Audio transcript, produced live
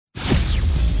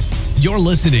You're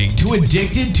listening to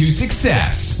Addicted to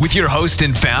Success with your host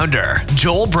and founder,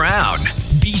 Joel Brown.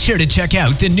 Be sure to check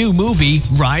out the new movie,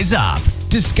 Rise Up.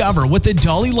 Discover what the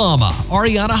Dalai Lama,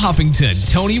 Ariana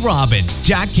Huffington, Tony Robbins,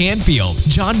 Jack Canfield,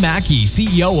 John Mackey,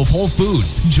 CEO of Whole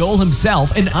Foods, Joel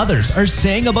himself, and others are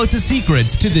saying about the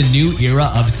secrets to the new era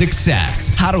of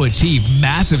success. How to achieve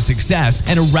massive success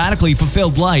and a radically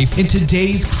fulfilled life in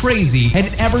today's crazy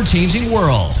and ever-changing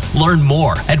world. Learn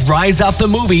more at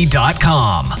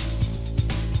riseupthemovie.com.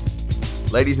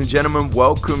 Ladies and gentlemen,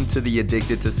 welcome to the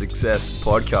Addicted to Success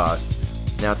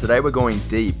podcast. Now, today we're going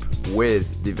deep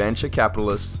with the venture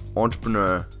capitalist,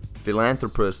 entrepreneur,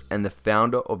 philanthropist, and the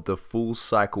founder of the Full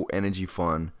Cycle Energy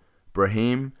Fund,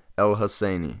 Brahim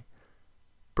El-Husseini.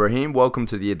 Brahim, welcome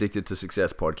to the Addicted to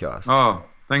Success podcast. Oh,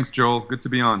 thanks, Joel. Good to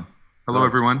be on. Hello,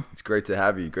 everyone. It's great to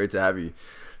have you. Great to have you.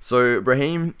 So,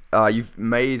 Brahim, you've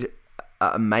made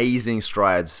amazing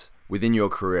strides within your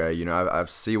career. You know, I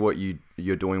see what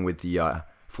you're doing with the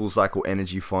Full Cycle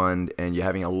Energy Fund, and you're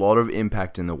having a lot of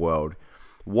impact in the world.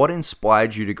 What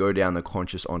inspired you to go down the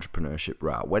conscious entrepreneurship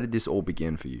route? Where did this all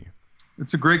begin for you?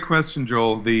 It's a great question,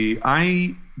 Joel.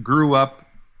 I grew up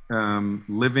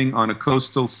living on a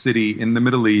coastal city in the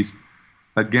Middle East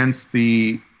against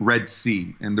the Red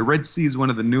Sea. And the Red Sea is one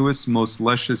of the newest, most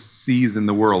luscious seas in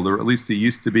the world, or at least it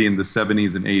used to be in the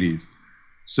 70s and 80s.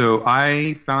 So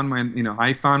I found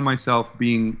myself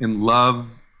being in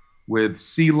love with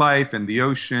sea life and the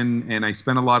ocean, and I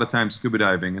spent a lot of time scuba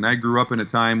diving. And I grew up in a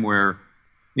time where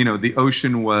the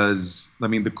ocean was,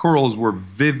 the corals were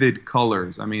vivid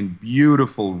colors.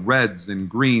 Beautiful reds and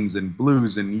greens and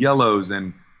blues and yellows.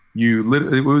 And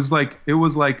it was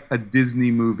like a Disney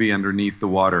movie underneath the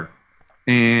water.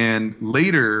 And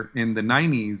later in the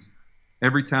 90s,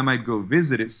 every time I'd go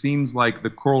visit, it seems like the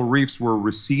coral reefs were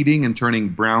receding and turning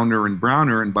browner and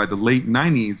browner. And by the late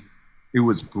 90s, it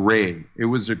was gray. It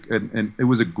was a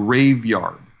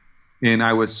graveyard. And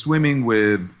I was swimming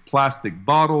with plastic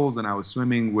bottles, and I was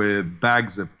swimming with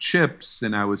bags of chips,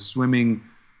 and I was swimming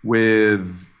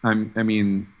with,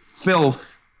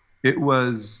 filth. It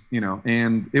was,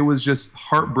 and it was just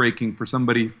heartbreaking for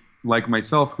somebody like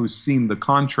myself who's seen the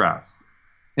contrast.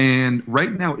 And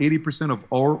right now, 80% of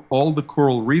all the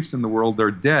coral reefs in the world are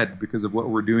dead because of what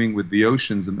we're doing with the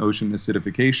oceans and ocean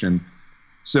acidification.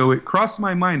 So it crossed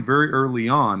my mind very early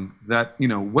on that,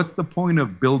 what's the point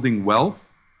of building wealth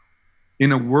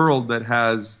in a world that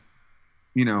has,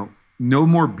 no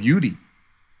more beauty?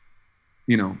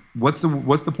 What's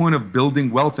the point of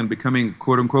building wealth and becoming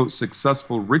quote unquote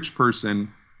successful rich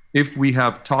person if we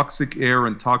have toxic air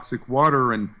and toxic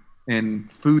water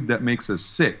and food that makes us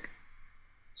sick?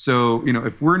 So,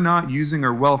 if we're not using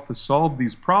our wealth to solve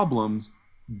these problems,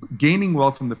 gaining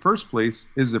wealth in the first place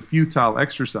is a futile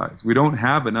exercise. We don't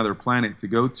have another planet to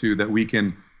go to that we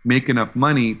can make enough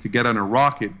money to get on a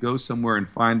rocket, go somewhere and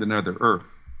find another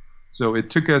Earth. So it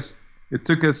took us,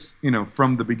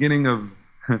 from the beginning of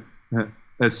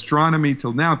astronomy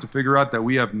till now to figure out that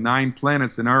we have 9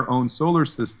 planets in our own solar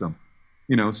system.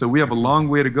 So we have a long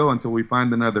way to go until we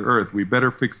find another Earth. We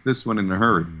better fix this one in a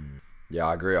hurry. Yeah,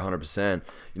 I agree 100%.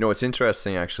 It's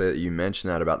interesting actually that you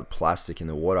mentioned that about the plastic in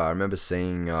the water. I remember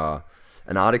seeing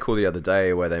an article the other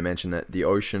day where they mentioned that the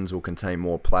oceans will contain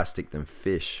more plastic than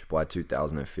fish by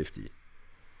 2050.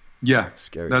 Yeah,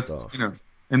 scary stuff.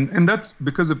 And that's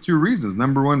because of 2 reasons.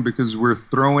 Number one, because we're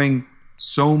throwing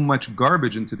so much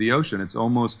garbage into the ocean. It's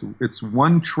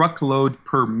 1 truckload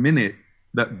per minute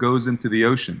that goes into the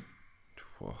ocean.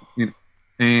 Whoa.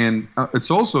 And it's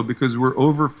also because we're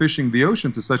overfishing the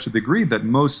ocean to such a degree that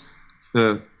most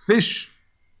fish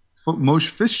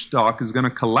stock is going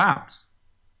to collapse.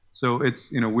 So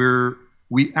it's,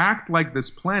 we act like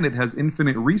this planet has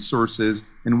infinite resources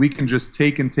and we can just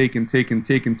take and take and take and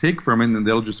take and take from it, and then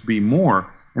there'll just be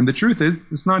more. And the truth is,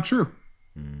 it's not true.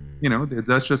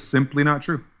 That's just simply not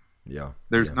true. Yeah.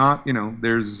 There's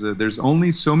only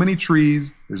so many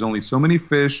trees. There's only so many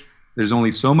fish. There's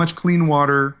only so much clean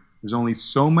water. There's only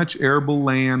so much arable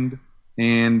land,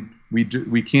 and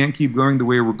we can't keep going the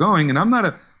way we're going. And I'm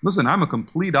a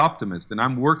complete optimist, and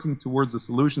I'm working towards the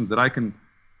solutions that I can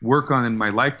work on in my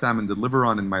lifetime and deliver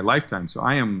on in my lifetime. So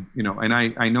I am, and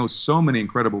I know so many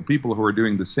incredible people who are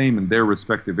doing the same in their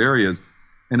respective areas,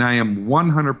 and I am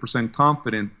 100%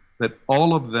 confident that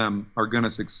all of them are going to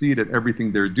succeed at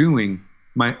everything they're doing.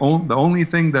 The only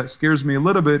thing that scares me a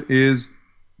little bit is,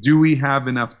 do we have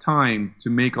enough time to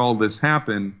make all this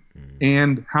happen?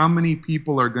 And how many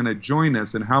people are going to join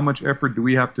us, and how much effort do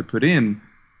we have to put in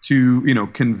to,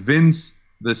 convince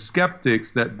the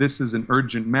skeptics that this is an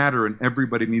urgent matter and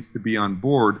everybody needs to be on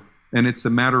board? And it's a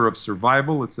matter of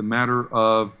survival. It's a matter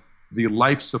of the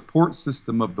life support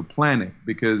system of the planet,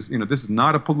 because this is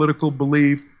not a political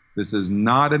belief. This is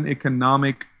not an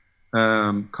economic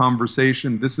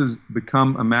conversation. This has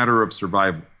become a matter of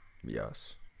survival.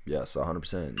 Yes,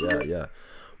 100%. Yeah.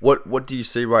 What do you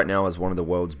see right now as one of the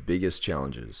world's biggest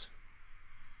challenges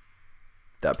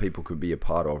that people could be a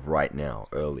part of right now,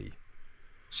 early?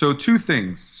 So two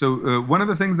things. So one of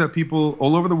the things that people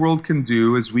all over the world can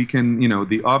do is we can,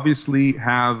 they obviously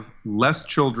have less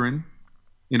children.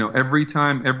 Every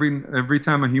time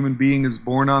a human being is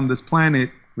born on this planet,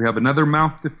 we have another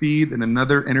mouth to feed and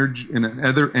another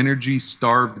energy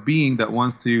starved being that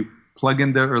wants to plug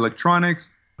in their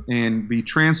electronics and be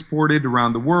transported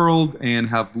around the world and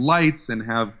have lights and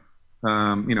have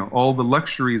all the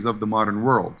luxuries of the modern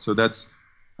world. So that's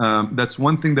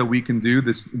one thing that we can do.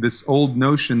 This old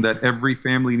notion that every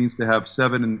family needs to have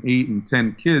 7 and 8 and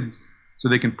 10 kids so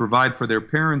they can provide for their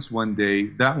parents one day,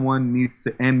 that one needs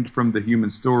to end from the human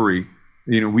story.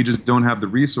 We just don't have the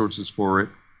resources for it.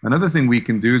 Another thing we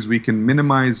can do is we can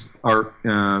minimize our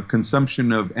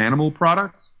consumption of animal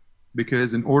products,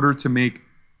 because in order to make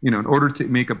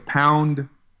a pound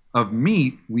of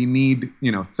meat, we need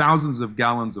thousands of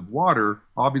gallons of water.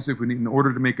 Obviously, in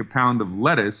order to make a pound of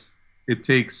lettuce, it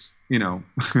takes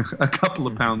a couple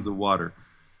of pounds of water.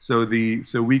 So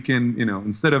we can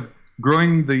instead of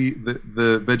growing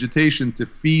the vegetation to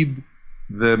feed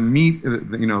the meat,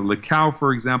 the cow,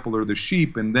 for example, or the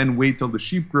sheep, and then wait till the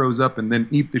sheep grows up and then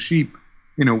eat the sheep,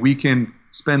 we can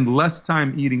spend less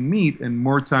time eating meat and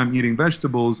more time eating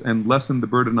vegetables and lessen the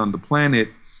burden on the planet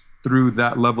through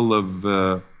that level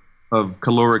of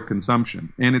caloric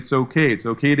consumption. And it's okay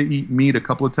to eat meat a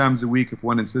couple of times a week if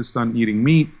one insists on eating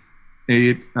meat.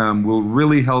 It will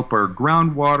really help our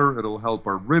groundwater. It'll help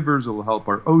our rivers. It'll help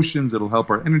our oceans. It'll help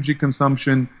our energy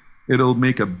consumption. It'll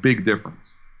make a big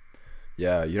difference.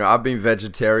 Yeah, I've been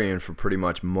vegetarian for pretty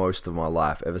much most of my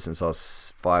life, ever since I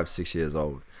was 5-6 years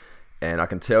old. And I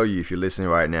can tell you, if you're listening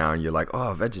right now and you're like,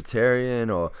 oh,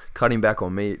 vegetarian or cutting back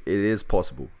on meat, it is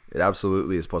possible. It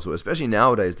absolutely is possible. Especially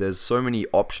nowadays, there's so many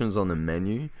options on the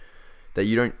menu that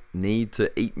you don't need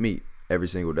to eat meat every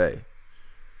single day.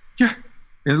 Yeah.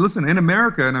 And listen, in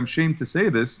America, and I'm ashamed to say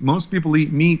this, most people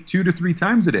eat meat 2 to 3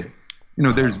 times a day.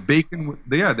 There's bacon.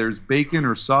 There's bacon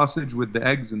or sausage with the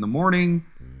eggs in the morning.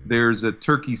 There's a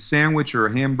turkey sandwich or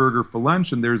a hamburger for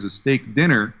lunch, and there's a steak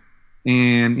dinner.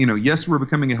 And yes, we're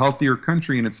becoming a healthier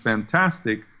country, and it's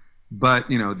fantastic. But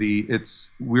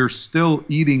we're still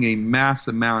eating a mass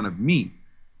amount of meat.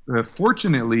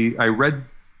 Fortunately, I read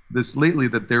this lately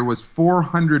that there was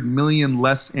 400 million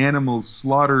less animals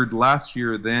slaughtered last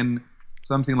year than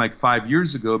something like 5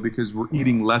 years ago, because we're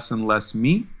eating less and less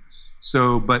meat.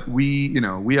 So, but we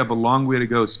have a long way to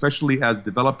go, especially as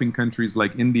developing countries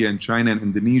like India and China and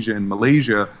Indonesia and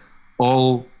Malaysia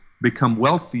all become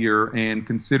wealthier and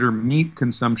consider meat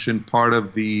consumption part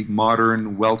of the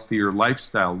modern, wealthier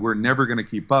lifestyle. We're never going to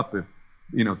keep up if,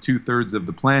 2/3 of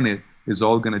the planet is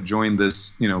all going to join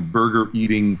this, burger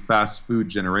eating fast food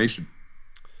generation.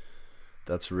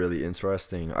 That's really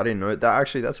interesting. I didn't know that.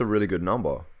 Actually, that's a really good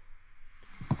number.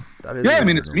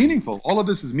 It's meaningful. All of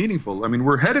this is meaningful.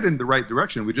 We're headed in the right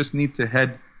direction. We just need to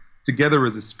head together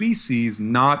as a species,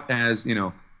 not as these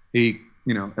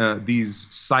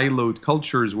siloed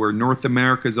cultures where North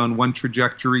America is on one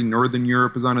trajectory, Northern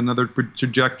Europe is on another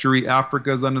trajectory,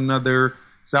 Africa is on another,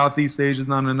 Southeast Asia is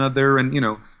on another, and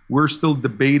we're still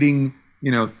debating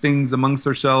things amongst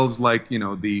ourselves like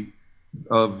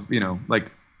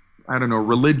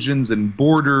religions and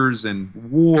borders and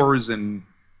wars and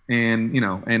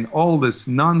all this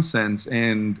nonsense.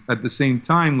 And at the same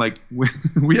time,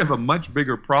 we have a much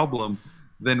bigger problem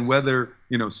than whether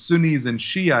Sunnis and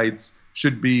Shiites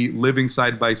should be living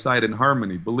side by side in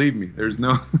harmony. Believe me, there's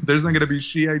not going to be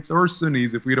Shiites or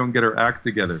Sunnis if we don't get our act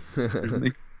together.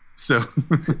 So.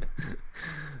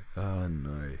 Oh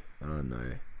no.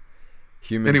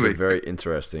 Humans are very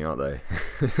interesting, aren't they?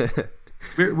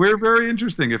 we're very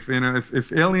interesting. If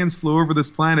aliens flew over this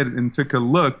planet and took a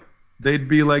look, they'd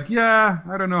be like, yeah,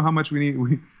 I don't know how much we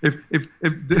need. It's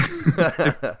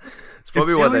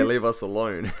probably why they leave us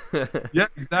alone. Yeah,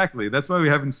 exactly. That's why we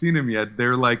haven't seen them yet.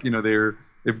 They're like,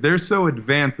 if they're so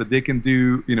advanced that they can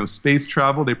do, space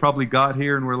travel, they probably got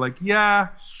here and we're like, yeah,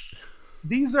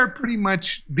 these are pretty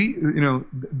much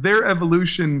their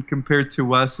evolution compared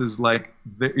to us is like,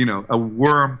 a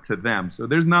worm to them. So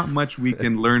there's not much we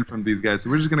can learn from these guys. So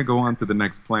we're just going to go on to the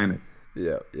next planet.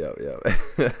 Yeah.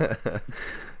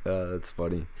 That's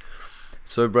funny.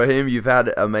 So, Brahim, you've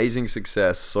had amazing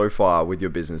success so far with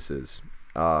your businesses.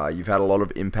 You've had a lot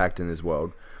of impact in this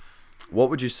world. What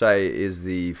would you say is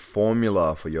the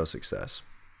formula for your success?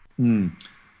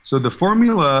 So the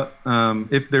formula,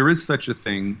 if there is such a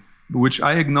thing, which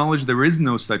I acknowledge there is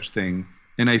no such thing,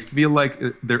 and I feel like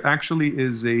there actually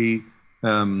is a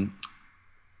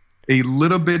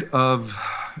little bit of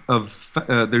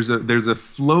there's a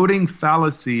floating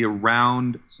fallacy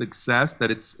around success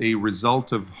that it's a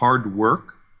result of hard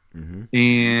work,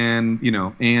 and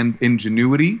and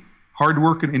ingenuity. Hard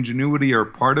work and ingenuity are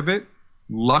part of it.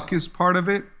 Luck is part of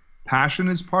it. Passion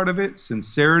is part of it.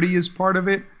 Sincerity is part of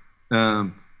it.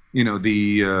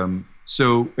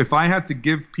 So if I had to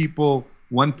give people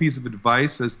one piece of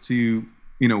advice as to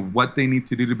what they need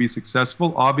to do to be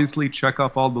successful, obviously check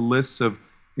off all the lists of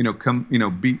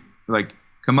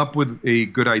come up with a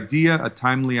good idea, a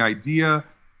timely idea,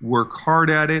 work hard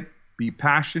at it, be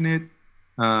passionate,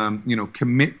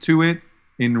 commit to it,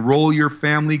 enroll your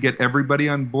family, get everybody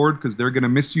on board because they're going to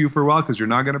miss you for a while because you're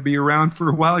not going to be around for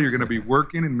a while. You're going to be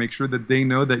working, and make sure that they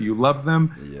know that you love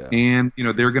them. Yeah. And,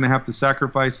 they're going to have to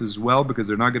sacrifice as well because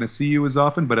they're not going to see you as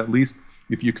often. But at least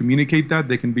if you communicate that,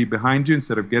 they can be behind you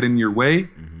instead of getting in your way.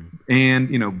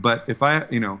 And, but if pray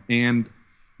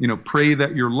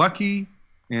that you're lucky,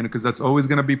 and because that's always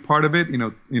going to be part of it.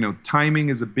 Timing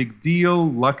is a big deal.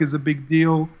 Luck is a big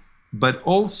deal. But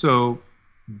also,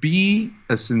 be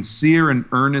a sincere and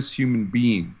earnest human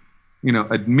being.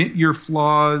 Admit your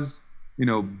flaws.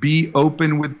 Be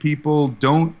open with people.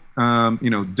 Don't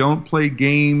play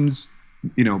games.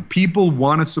 People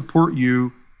want to support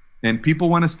you, and people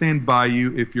want to stand by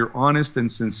you if you're honest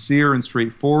and sincere and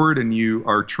straightforward, and you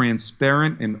are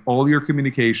transparent in all your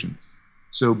communications.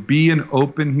 So be an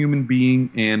open human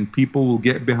being, and people will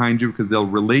get behind you because they'll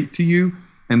relate to you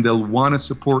and they'll want to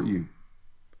support you.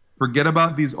 Forget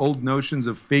about these old notions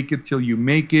of fake it till you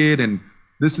make it, and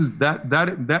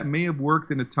that may have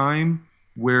worked in a time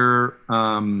where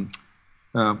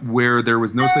there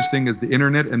was no such thing as the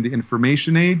internet and the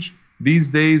information age. These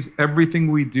days, everything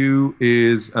we do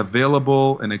is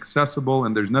available and accessible,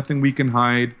 and there's nothing we can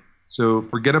hide. So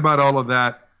forget about all of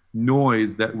that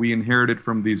noise that we inherited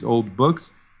from these old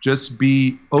books. Just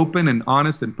be open and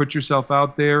honest and put yourself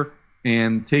out there,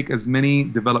 and take as many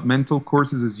developmental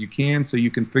courses as you can so you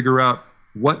can figure out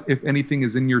what, if anything,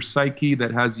 is in your psyche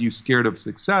that has you scared of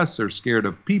success or scared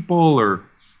of people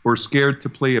or scared to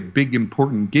play a big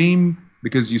important game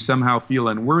because you somehow feel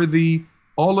unworthy.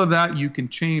 All of that you can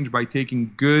change by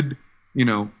taking good,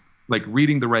 like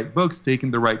reading the right books, taking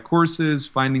the right courses,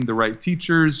 finding the right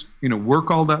teachers,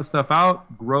 work all that stuff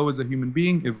out, grow as a human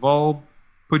being, evolve,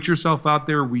 put yourself out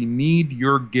there. We need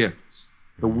your gifts.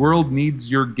 The world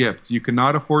needs your gifts. You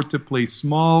cannot afford to play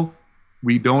small.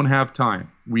 We don't have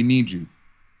time. We need you.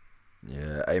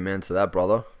 Yeah, amen to that,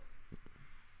 brother.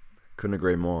 Couldn't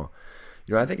agree more.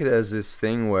 I think there's this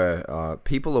thing where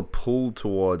people are pulled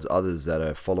towards others that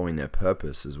are following their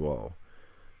purpose as well.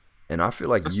 And I feel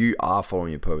like you are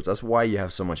following your purpose. That's why you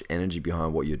have so much energy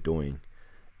behind what you're doing.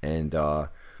 And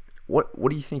what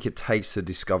do you think it takes to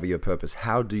discover your purpose?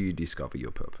 How do you discover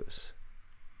your purpose?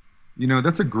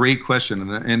 That's a great question.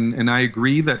 And I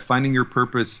agree that finding your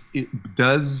purpose, it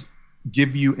does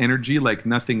give you energy like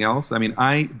nothing else. I mean,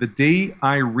 the day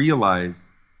I realized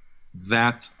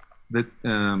that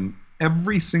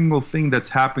every single thing that's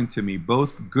happened to me,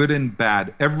 both good and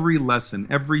bad, every lesson,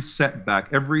 every setback,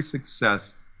 every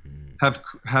success, have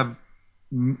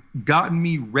gotten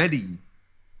me ready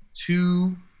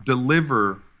to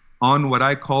deliver on what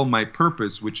I call my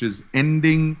purpose, which is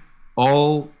ending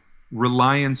all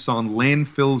reliance on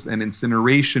landfills and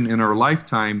incineration in our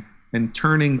lifetime, and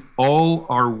turning all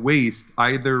our waste,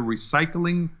 either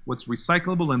recycling what's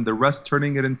recyclable and the rest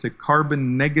turning it into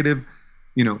carbon negative,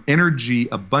 energy,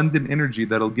 abundant energy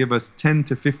that'll give us 10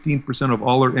 to 15% of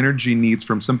all our energy needs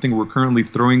from something we're currently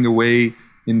throwing away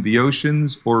in the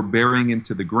oceans or burying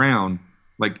into the ground.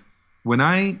 Like, when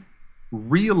I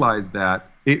realized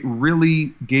that, it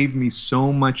really gave me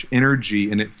so much energy,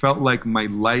 and it felt like my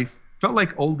life, felt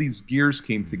like all these gears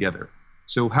came together.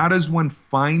 So how does one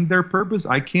find their purpose?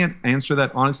 I can't answer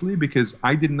that honestly because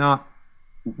I did not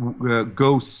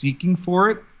go seeking for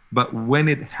it. But when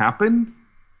it happened,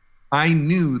 I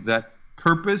knew that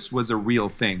purpose was a real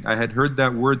thing. I had heard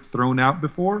that word thrown out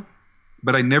before,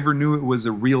 but I never knew it was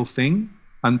a real thing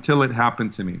until it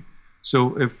happened to me.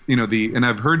 So if, and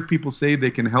I've heard people say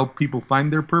they can help people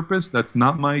find their purpose. That's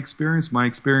not my experience. My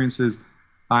experience is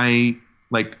I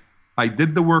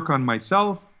did the work on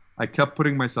myself. I kept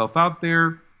putting myself out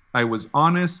there. I was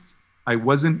honest. I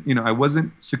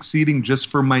wasn't succeeding just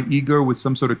for my ego with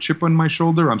some sort of chip on my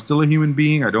shoulder. I'm still a human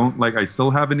being. I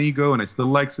still have an ego, and I still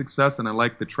like success, and I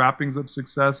like the trappings of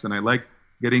success, and I like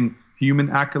getting human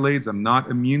accolades. I'm not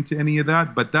immune to any of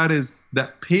that, but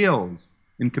that pales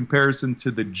in comparison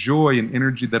to the joy and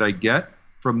energy that I get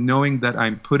from knowing that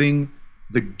I'm putting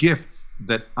the gifts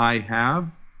that I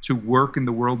have to work in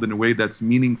the world in a way that's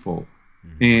meaningful.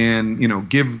 And,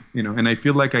 and I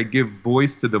feel like I give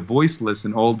voice to the voiceless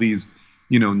and all these,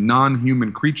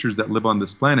 non-human creatures that live on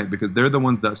this planet, because they're the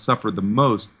ones that suffer the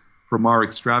most from our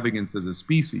extravagance as a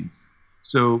species.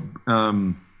 So,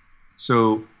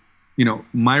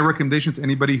 my recommendation to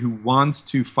anybody who wants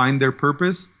to find their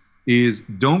purpose is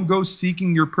don't go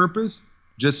seeking your purpose.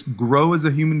 Just grow as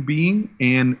a human being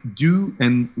and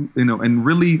and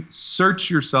really search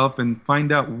yourself and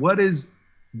find out what is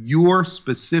your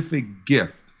specific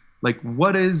gift. Like,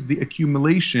 what is the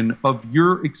accumulation of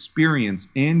your experience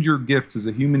and your gifts as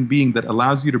a human being that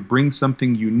allows you to bring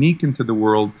something unique into the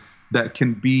world that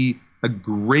can be a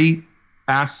great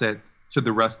asset to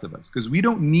the rest of us? Because we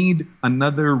don't need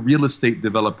another real estate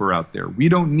developer out there. We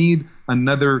don't need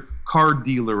another car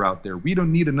dealer out there. We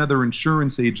don't need another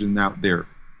insurance agent out there.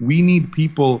 We need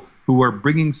people who are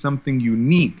bringing something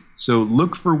unique. So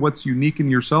look for what's unique in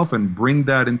yourself and bring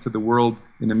that into the world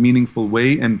in a meaningful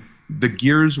way. And the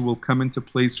gears will come into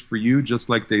place for you just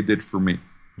like they did for me.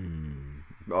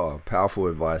 Oh, powerful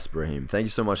advice, Brahim. Thank you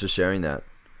so much for sharing that.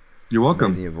 You're welcome.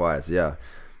 Amazing advice, yeah.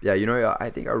 Yeah, I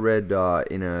think I read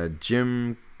in a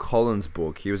Jim Collins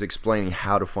book, he was explaining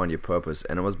how to find your purpose.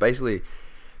 And it was basically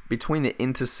between the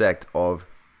intersect of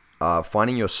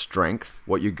finding your strength,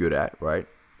 what you're good at, right?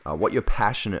 What you're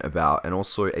passionate about, and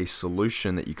also a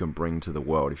solution that you can bring to the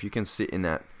world. If you can sit in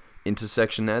that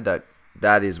intersection there,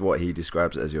 that is what he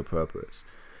describes as your purpose.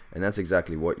 And that's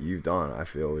exactly what you've done, I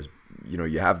feel, is,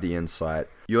 you have the insight.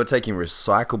 You're taking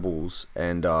recyclables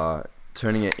and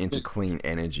turning it into clean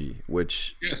energy,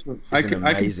 which is an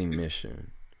amazing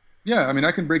mission. Yeah, I mean,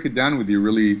 I can break it down with you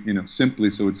really, simply,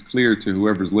 so it's clear to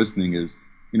whoever's listening. Is,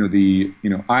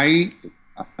 I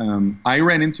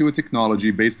ran into a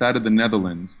technology based out of the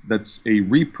Netherlands that's a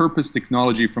repurposed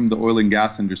technology from the oil and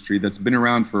gas industry that's been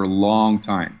around for a long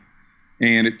time.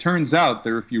 And it turns out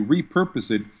that if you repurpose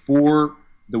it for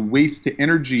the waste to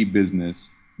energy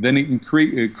business, then it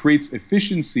creates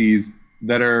efficiencies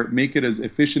that make it as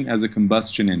efficient as a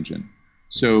combustion engine.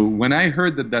 So when I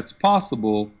heard that that's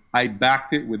possible, I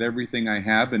backed it with everything I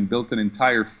have and built an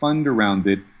entire fund around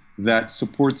it that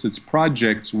supports its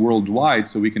projects worldwide,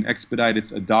 so we can expedite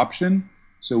its adoption.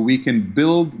 So we can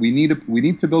build. We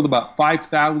need to build about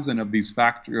 5,000 of these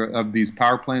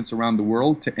power plants around the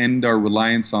world to end our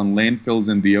reliance on landfills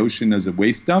and the ocean as a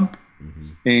waste dump.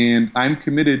 And I'm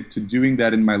committed to doing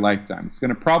that in my lifetime. It's going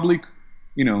to probably,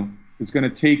 it's going to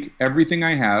take everything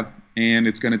I have, and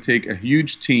it's going to take a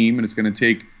huge team, and it's going to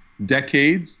take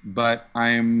decades. But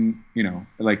I'm,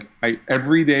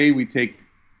 every day we take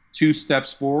 2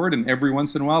 steps forward, and every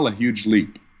once in a while a huge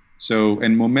leap. So,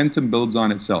 and momentum builds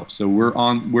on itself. So we're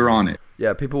on it.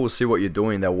 Yeah, people will see what you're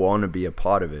doing. They'll want to be a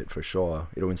part of it for sure.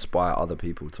 It'll inspire other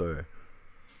people too.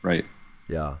 Right.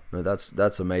 Yeah, no,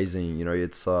 that's amazing.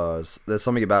 It's there's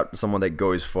something about someone that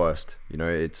goes first.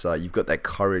 It's you've got that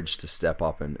courage to step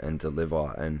up and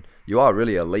deliver, and you are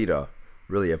really a leader,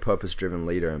 really a purpose-driven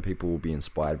leader, and people will be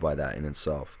inspired by that in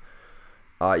itself.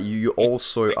 You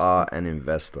also are an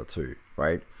investor too,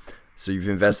 right? So you've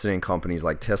invested in companies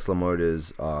like Tesla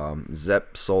Motors,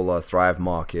 Zep Solar, Thrive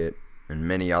Market, and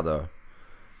many other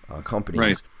companies.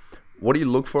 Right. What do you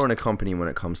look for in a company when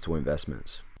it comes to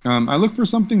investments? I look for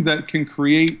something that can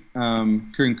create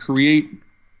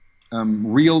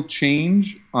real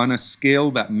change on a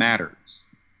scale that matters.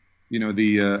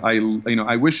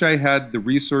 I wish I had the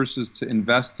resources to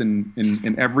invest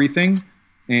in everything,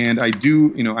 and I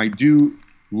do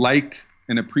like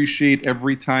and appreciate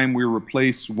every time we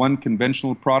replace one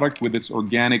conventional product with its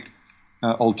organic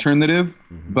alternative.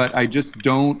 But I just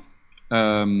don't,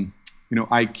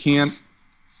 I can't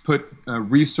put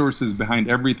resources behind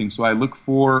everything. So I look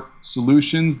for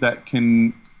solutions that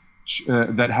can,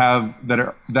 that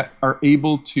are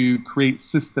able to create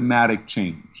systematic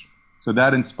change. So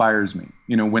that inspires me.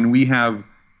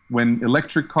 When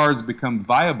electric cars become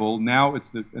viable, now it's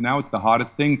the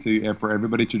hottest thing for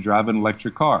everybody to drive an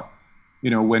electric car.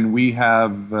 When we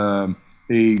have an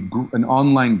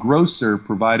online grocer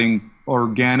providing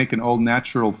organic and all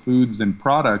natural foods and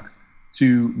products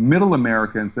to middle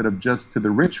America instead of just to the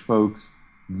rich folks,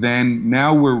 then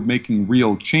now we're making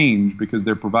real change because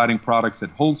they're providing products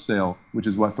at wholesale, which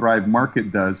is what Thrive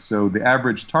Market does. So the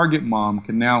average Target mom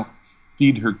can now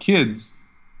feed her kids,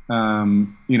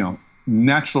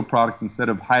 natural products instead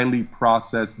of highly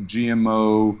processed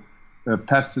GMO,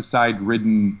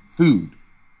 pesticide-ridden food.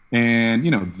 And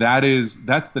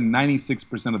that's the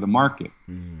 96% of the market.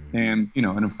 And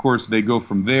and of course they go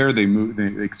from there, they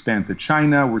expand to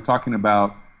China. We're talking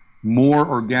about more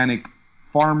organic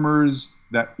farmers,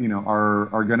 that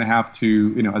are going to have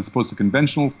to, as opposed to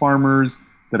conventional farmers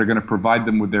that are going to provide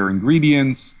them with their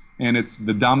ingredients, and it's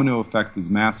the domino effect is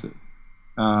massive.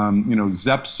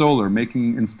 Zep Solar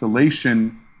making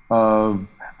installation of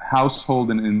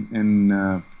household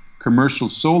and commercial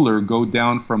solar go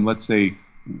down from, let's say,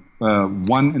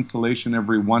 one installation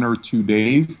every 1 or 2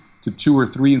 days to 2 or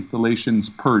 3 installations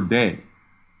per day.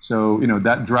 So,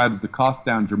 that drives the cost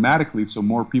down dramatically so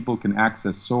more people can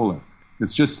access solar.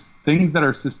 It's just things that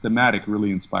are systematic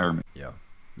really inspire me. Yeah,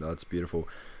 that's beautiful.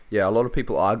 Yeah, a lot of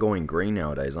people are going green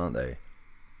nowadays, aren't they?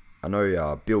 I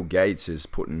know Bill Gates is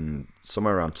putting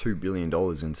somewhere around $2 billion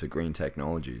into green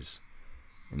technologies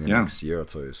in the next year or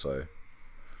two. So,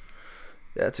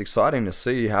 yeah, it's exciting to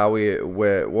see how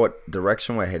what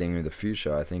direction we're heading in the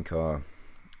future. I think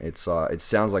it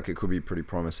sounds like it could be pretty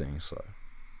promising. So,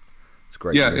 it's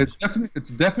great. Yeah, news. it's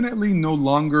definitely no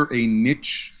longer a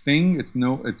niche thing.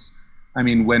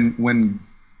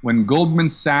 When Goldman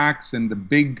Sachs and the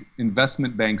big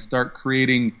investment banks start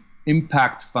creating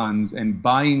impact funds and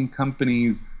buying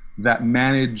companies that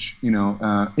manage,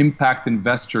 impact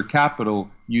investor capital,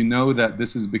 that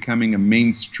this is becoming a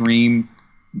mainstream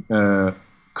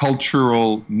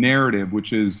cultural narrative,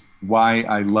 which is why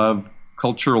I love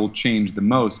cultural change the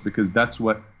most, because that's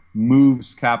what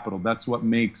moves capital. That's what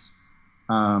makes,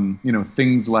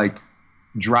 things like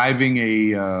driving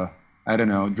a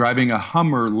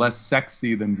Hummer less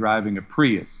sexy than driving a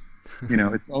Prius.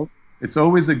 It's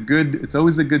always a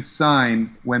good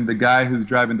sign when the guy who's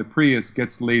driving the Prius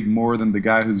gets laid more than the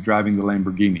guy who's driving the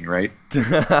Lamborghini, right?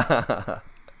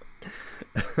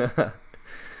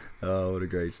 Oh, what a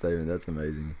great statement. That's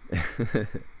amazing.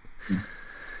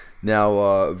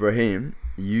 Now, Brahim,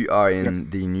 you are in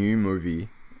the new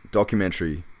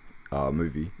documentary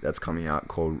movie that's coming out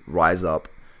called Rise Up,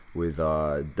 with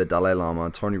the Dalai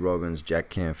Lama, Tony Robbins, Jack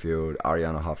Canfield,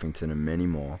 Ariana Huffington, and many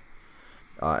more.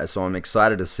 So I'm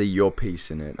excited to see your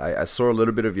piece in it. I saw a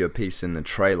little bit of your piece in the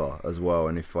trailer as well.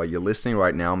 And if you're listening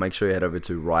right now, make sure you head over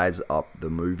to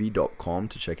riseupthemovie.com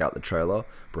to check out the trailer.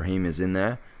 Brahim is in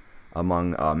there,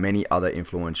 among many other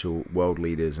influential world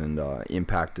leaders and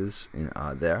impactors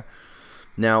there.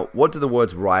 Now, what do the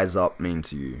words rise up mean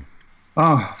to you?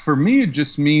 For me, it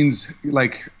just means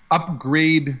like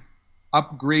upgrade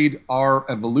our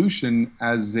evolution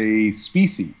as a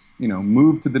species,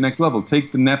 move to the next level,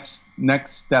 take the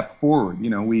next step forward.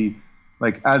 We,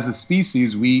 like, as a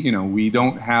species, we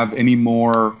don't have any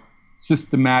more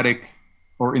systematic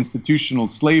or institutional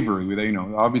slavery.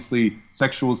 Obviously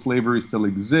sexual slavery still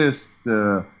exists.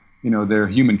 Their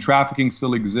human trafficking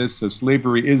still exists. So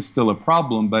slavery is still a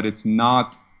problem, but it's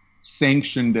not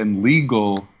sanctioned and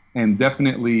legal. And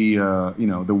definitely,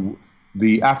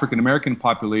 the African American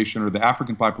population or the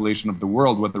African population of the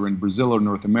world, whether in Brazil or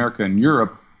North America and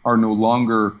Europe, are no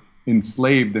longer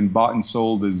enslaved and bought and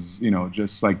sold as,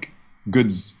 just like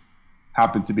goods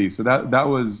happen to be. So that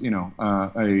was,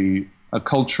 a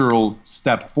cultural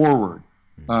step forward.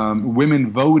 Women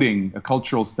voting, a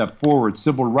cultural step forward.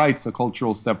 Civil rights, a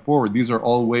cultural step forward. These are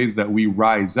all ways that we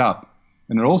rise up.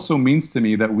 And it also means to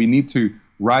me that we need to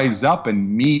rise up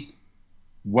and meet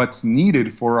what's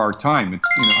needed for our time. It's,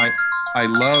 I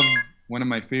love one of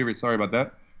my favorite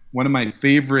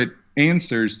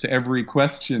answers to every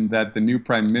question that the new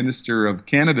Prime Minister of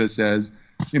Canada says,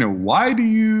 why did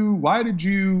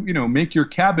you make your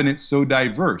cabinet so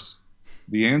diverse?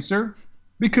 The answer?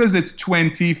 Because it's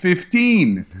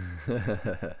 2015.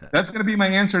 That's going to be my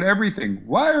answer to everything.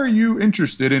 Why are you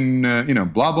interested in,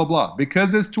 blah, blah, blah?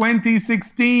 Because it's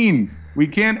 2016. We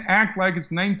can't act like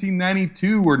it's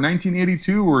 1992 or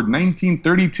 1982 or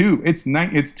 1932. It's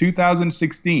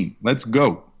 2016. Let's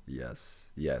go. Yes.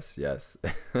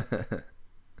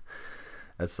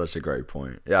 That's such a great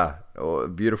point. Yeah. Oh,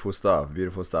 beautiful stuff,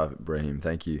 Brahim.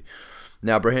 Thank you.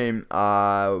 Now, Brahim,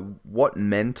 what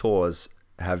mentors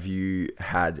have you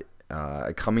had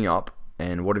coming up,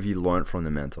 and what have you learned from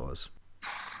the mentors?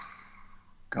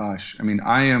 Gosh,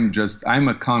 I'm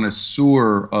a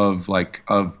connoisseur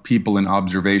of people and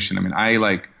observation.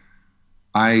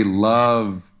 I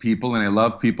love people, and I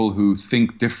love people who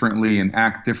think differently and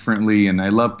act differently, and I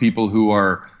love people who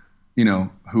are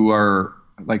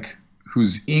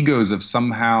whose egos have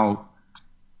somehow,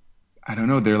 I don't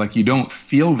know, they're like, you don't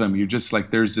feel them. You're just like,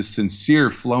 there's this sincere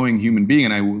flowing human being.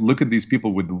 And I look at these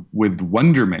people with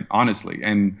wonderment, honestly,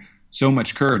 and so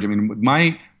much courage.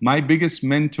 My biggest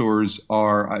mentors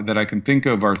that I can think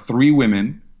of are 3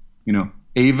 women,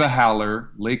 Ava Haller,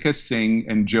 Lekha Singh,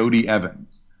 and Jody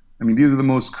Evans. These are the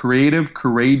most creative,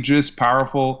 courageous,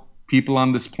 powerful people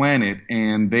on this planet.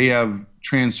 And they have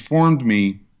transformed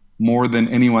me more than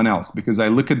anyone else, because I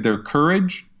look at their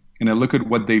courage and I look at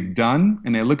what they've done,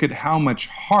 and I look at how much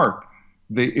heart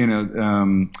they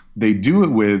do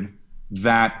it with,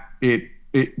 that it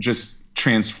just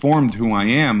transformed who I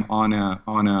am on a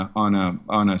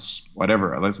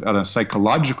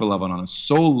psychological level, on a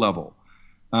soul level.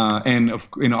 And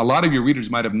a lot of your readers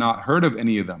might have not heard of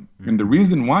any of them. And the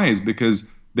reason why is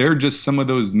because they're just some of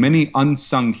those many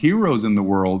unsung heroes in the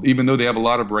world, even though they have a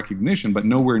lot of recognition, but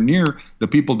nowhere near the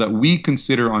people that we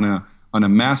consider on a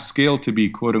mass scale to be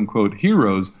quote unquote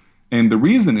heroes. And the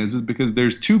reason is because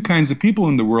there's two kinds of people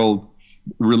in the world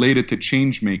related to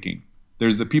change making.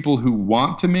 There's the people who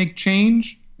want to make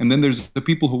change, and then there's the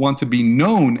people who want to be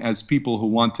known as people who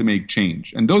want to make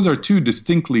change. And those are two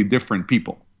distinctly different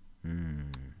people.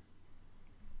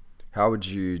 How would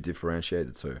you differentiate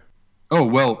the two? Oh,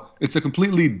 well, it's a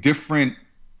completely different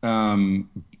plan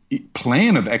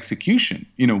of execution.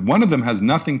 One of them has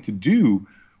nothing to do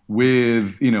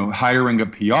with, hiring a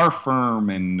PR firm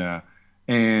and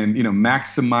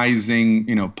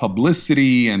maximizing,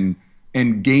 publicity and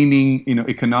gaining,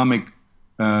 economic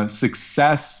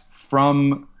success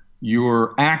from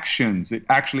your actions. It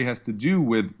actually has to do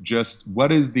with just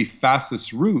what is the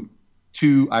fastest route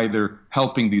to either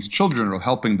helping these children or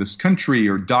helping this country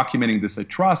or documenting this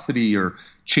atrocity or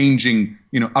changing,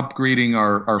 upgrading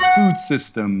our food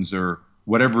systems or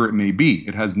whatever it may be.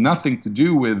 It has nothing to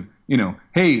do with,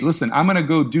 hey, listen, I'm going to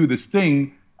go do this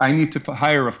thing. I need to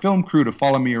hire a film crew to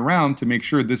follow me around to make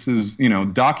sure this is,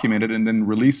 documented and then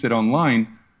release it online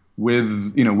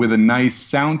with a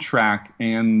nice soundtrack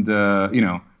and,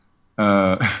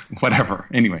 whatever.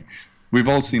 Anyway, we've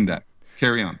all seen that.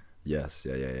 Carry on. Yes.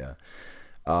 Yeah.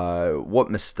 What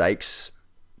mistakes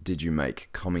did you make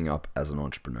coming up as an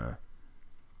entrepreneur?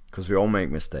 Because we all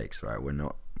make mistakes, right?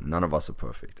 None of us are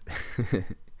perfect.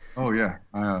 Oh yeah.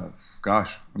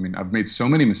 Gosh, I've made so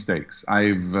many mistakes.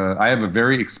 I have a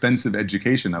very expensive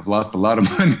education. I've lost a lot of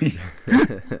money.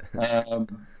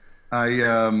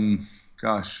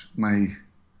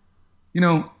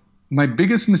 My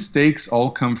biggest mistakes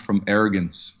all come from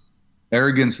arrogance.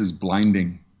 Arrogance is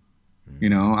blinding. I've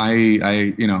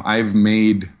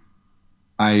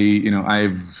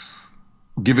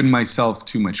given myself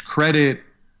too much credit.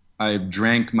 I've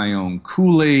drank my own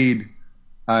Kool-Aid.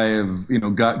 I've,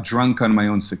 got drunk on my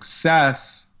own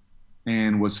success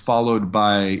and was followed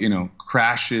by,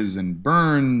 crashes and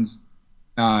burns.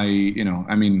 I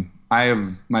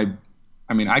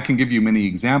can give you many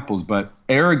examples, but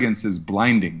arrogance is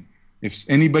blinding. If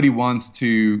anybody wants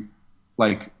to,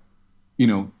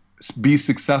 be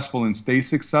successful and stay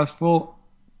successful,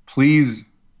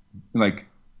 please,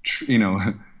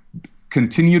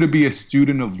 continue to be a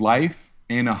student of life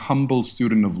and a humble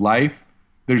student of life.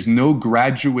 There's no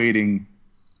graduating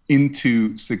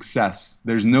into success.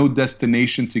 There's no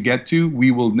destination to get to. We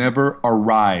will never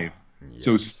arrive. Yes.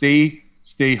 So stay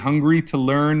hungry to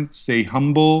learn, stay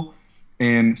humble,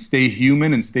 and stay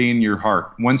human and stay in your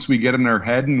heart. Once we get in our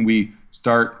head and we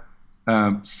start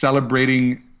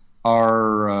celebrating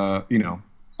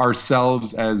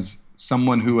ourselves as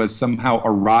someone who has somehow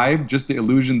arrived, just the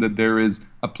illusion that there is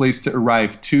a place to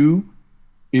arrive to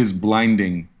is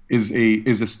blinding, is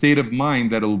a state of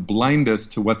mind that'll blind us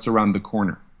to what's around the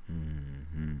corner.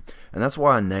 Mm-hmm. And that's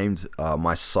why I named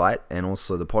my site and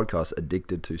also the podcast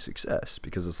Addicted to Success,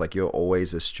 because it's like you're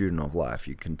always a student of life.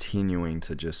 You're continuing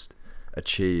to just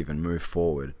achieve and move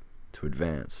forward to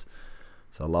advance.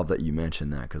 So I love that you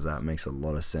mentioned that, because that makes a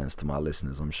lot of sense to my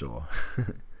listeners, I'm sure.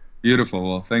 Beautiful.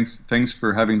 Well, thanks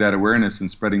for having that awareness and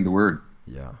spreading the word.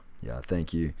 Yeah,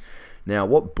 thank you. Now,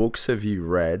 what books have you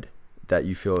read that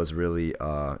you feel has really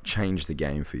changed the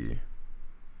game for you?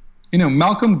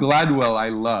 Malcolm Gladwell I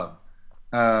love.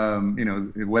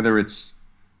 Whether it's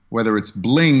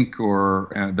Blink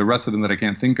or the rest of them that I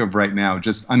can't think of right now,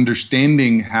 just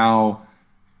understanding how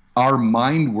our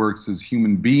mind works as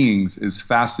human beings is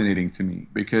fascinating to me,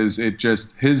 because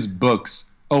his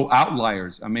books,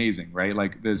 Outliers, amazing, right?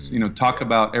 Like this, talk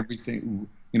about everything,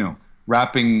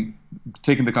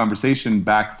 taking the conversation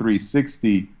back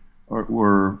 360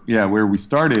 or where we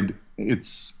started.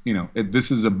 It's,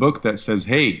 this is a book that says,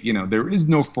 hey, there is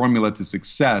no formula to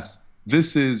success.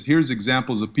 Here's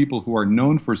examples of people who are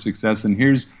known for success, and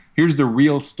here's the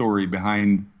real story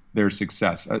behind their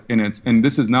success. And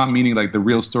this is not meaning like the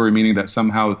real story, meaning that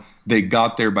somehow they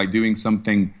got there by doing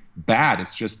something bad.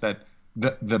 It's just that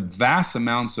the vast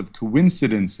amounts of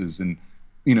coincidences and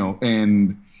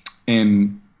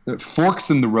forks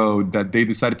in the road that they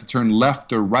decided to turn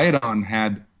left or right on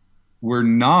were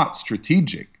not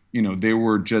strategic. They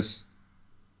were just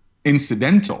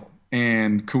incidental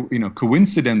and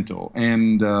coincidental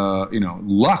and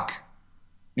luck,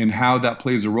 and how that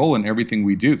plays a role in everything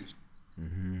we do.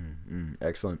 Mm-hmm.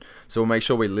 Excellent. So we'll make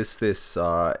sure we list this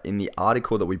in the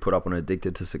article that we put up on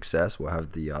Addicted to Success. We'll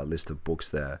have the list of books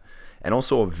there, and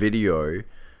also a video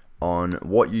on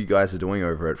what you guys are doing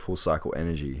over at Full Cycle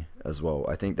Energy as well.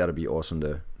 I think that'd be awesome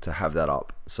to have that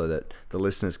up so that the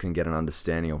listeners can get an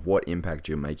understanding of what impact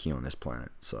you're making on this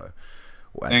planet. So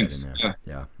we'll add Thanks. that in there.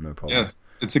 Yeah, no problem. Yes,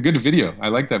 it's a good video. I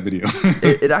like that video.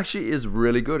 It actually is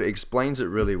really good. It explains it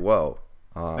really well.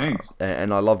 Thanks.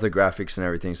 And I love the graphics and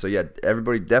everything. So yeah,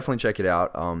 everybody definitely check it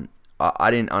out. I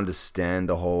didn't understand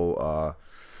the whole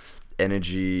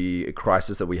energy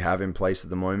crisis that we have in place at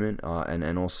the moment,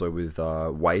 and also with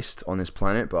waste on this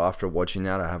planet. But after watching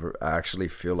that, I actually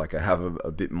feel like I have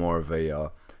a bit more of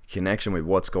a connection with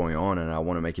what's going on, and I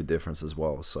want to make a difference as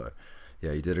well. So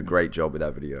yeah, you did a great job with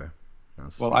that video.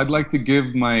 Well, I'd like to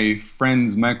give my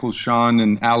friends Michael, Sean,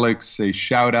 and Alex a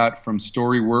shout out from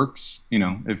Storyworks. You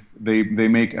know, if they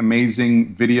make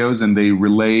amazing videos and they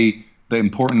relay the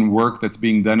important work that's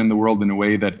being done in the world in a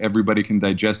way that everybody can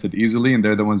digest it easily, and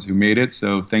they're the ones who made it.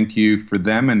 So thank you for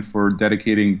them and for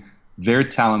dedicating their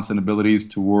talents and abilities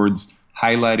towards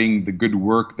highlighting the good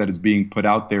work that is being put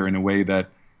out there in a way that,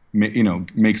 you know,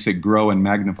 makes it grow and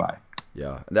magnify.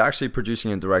 Yeah, they're actually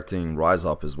producing and directing Rise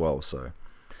Up as well. So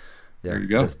yeah, there you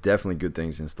go. There's definitely good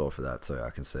things in store for that, so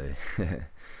I can say.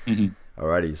 Mm-hmm.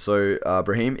 Alrighty, so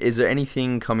Brahim, is there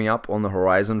anything coming up on the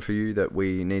horizon for you that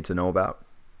we need to know about,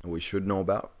 or we should know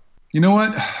about? You know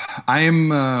what?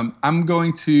 I'm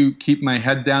going to keep my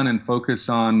head down and focus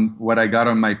on what I got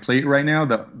on my plate right now.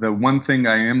 The one thing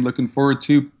I am looking forward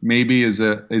to maybe is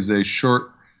a short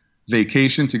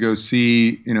vacation to go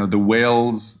see, you know, the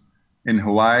whales in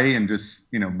Hawaii, and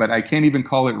just, you know, but I can't even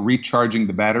call it recharging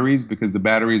the batteries, because the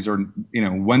batteries are, you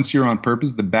know, once you're on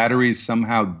purpose, the batteries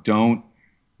somehow don't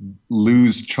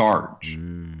lose charge.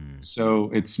 So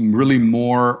it's really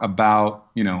more about,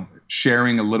 you know,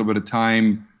 sharing a little bit of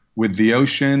time with the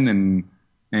ocean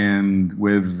and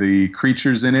with the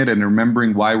creatures in it, and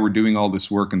remembering why we're doing all this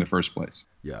work in the first place.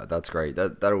 Yeah, that's great.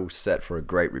 That'll set for a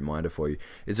great reminder for you.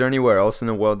 Is there anywhere else in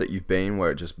the world that you've been where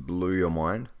it just blew your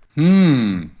mind?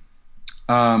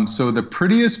 So the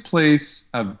prettiest place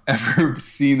I've ever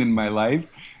seen in my life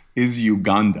is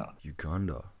Uganda.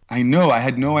 Uganda. I know. I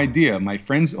had no idea. My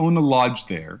friends own a lodge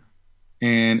there,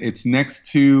 and it's next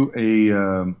to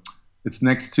the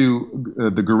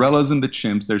gorillas and the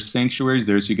chimps. There's sanctuaries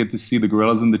there, so you get to see the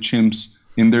gorillas and the chimps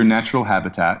in their natural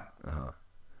habitat.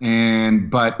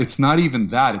 But it's not even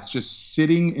that. It's just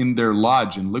sitting in their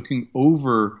lodge and looking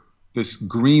over this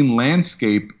green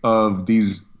landscape of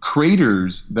these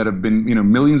craters that have been, you know,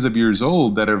 millions of years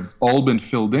old, that have all been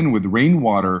filled in with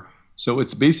rainwater. So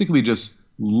it's basically just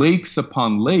lakes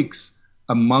upon lakes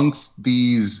amongst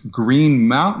these green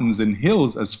mountains and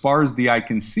hills as far as the eye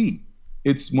can see.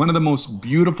 It's one of the most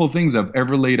beautiful things I've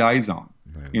ever laid eyes on.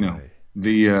 No you know,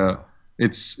 way.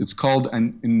 It's called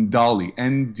an Ndali,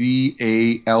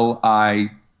 Ndali,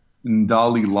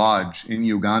 Ndali Lodge in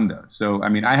Uganda. So, I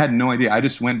mean, I had no idea. I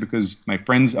just went because my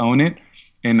friends own it,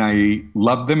 and I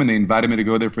loved them, and they invited me to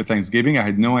go there for Thanksgiving. I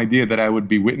had no idea that I would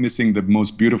be witnessing the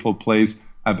most beautiful place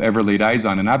I've ever laid eyes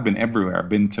on. And I've been everywhere. I've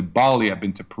been to Bali. I've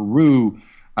been to Peru.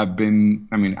 I've been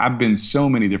so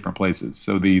many different places.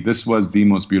 So this was the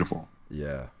most beautiful.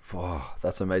 Yeah. Wow,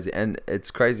 that's amazing. And it's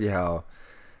crazy how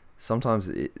sometimes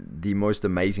the most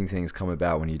amazing things come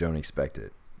about when you don't expect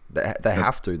it. They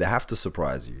have to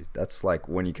surprise you. That's like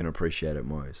when you can appreciate it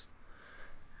most.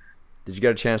 Did you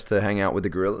get a chance to hang out with the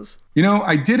gorillas? You know,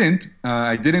 I didn't.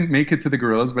 I didn't make it to the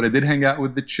gorillas, but I did hang out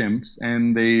with the chimps,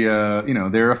 and they, you know,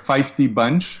 they're a feisty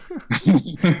bunch.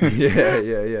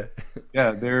 Yeah.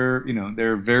 Yeah,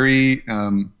 they're very,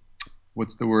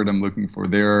 what's the word I'm looking for?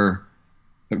 They're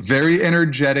very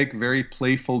energetic, very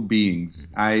playful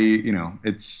beings.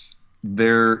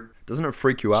 Doesn't it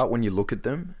freak you out when you look at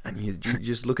them and you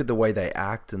just look at the way they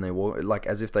act and they walk, like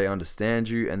as if they understand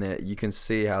you, and you can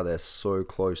see how they're so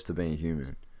close to being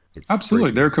human? It's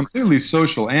absolutely freaky. They're completely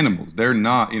social animals. They're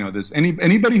not, you know, there's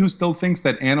anybody who still thinks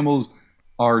that animals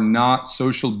are not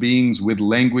social beings with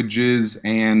languages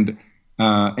and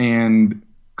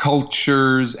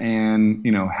cultures and,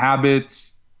 you know,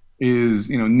 habits is,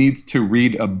 you know, needs to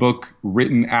read a book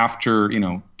written after, you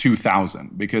know,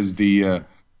 2000, because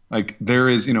like there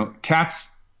is, you know,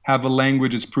 cats have a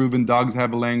language, it's proven, dogs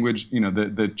have a language, you know,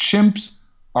 the chimps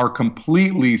are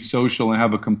completely social and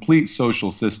have a complete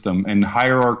social system and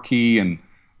hierarchy and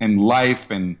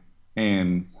life and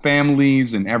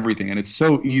families and everything. And it's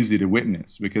so easy to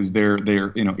witness because they're,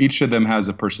 you know, each of them has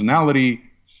a personality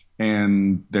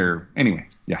and anyway,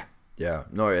 yeah. Yeah,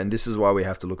 no, and this is why we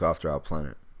have to look after our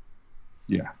planet.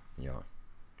 Yeah.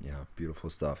 Yeah, beautiful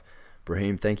stuff.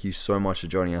 Brahim, thank you so much for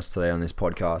joining us today on this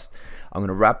podcast. I'm going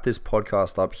to wrap this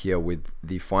podcast up here with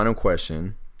the final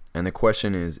question. And the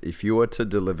question is, if you were to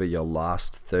deliver your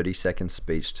last 30-second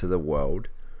speech to the world,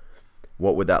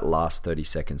 what would that last 30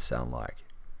 seconds sound like?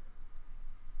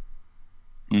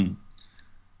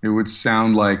 It would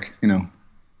sound like,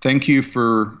 thank you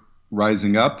for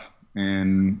rising up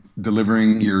and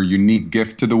delivering your unique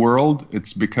gift to the world.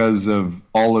 It's because of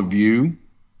all of you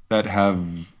that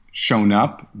have shown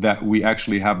up that we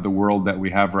actually have the world that we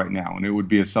have right now. And it would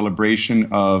be a celebration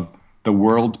of the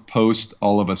world post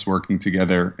all of us working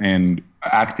together and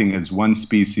acting as one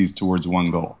species towards one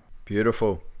goal.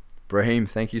 Beautiful. Brahim,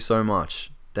 thank you so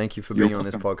much. Thank you for being on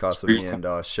this podcast with me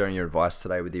and sharing your advice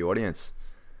today with the audience.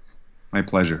 My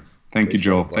pleasure. Thank you,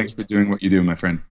 Joel. Thanks for doing what you do, my friend.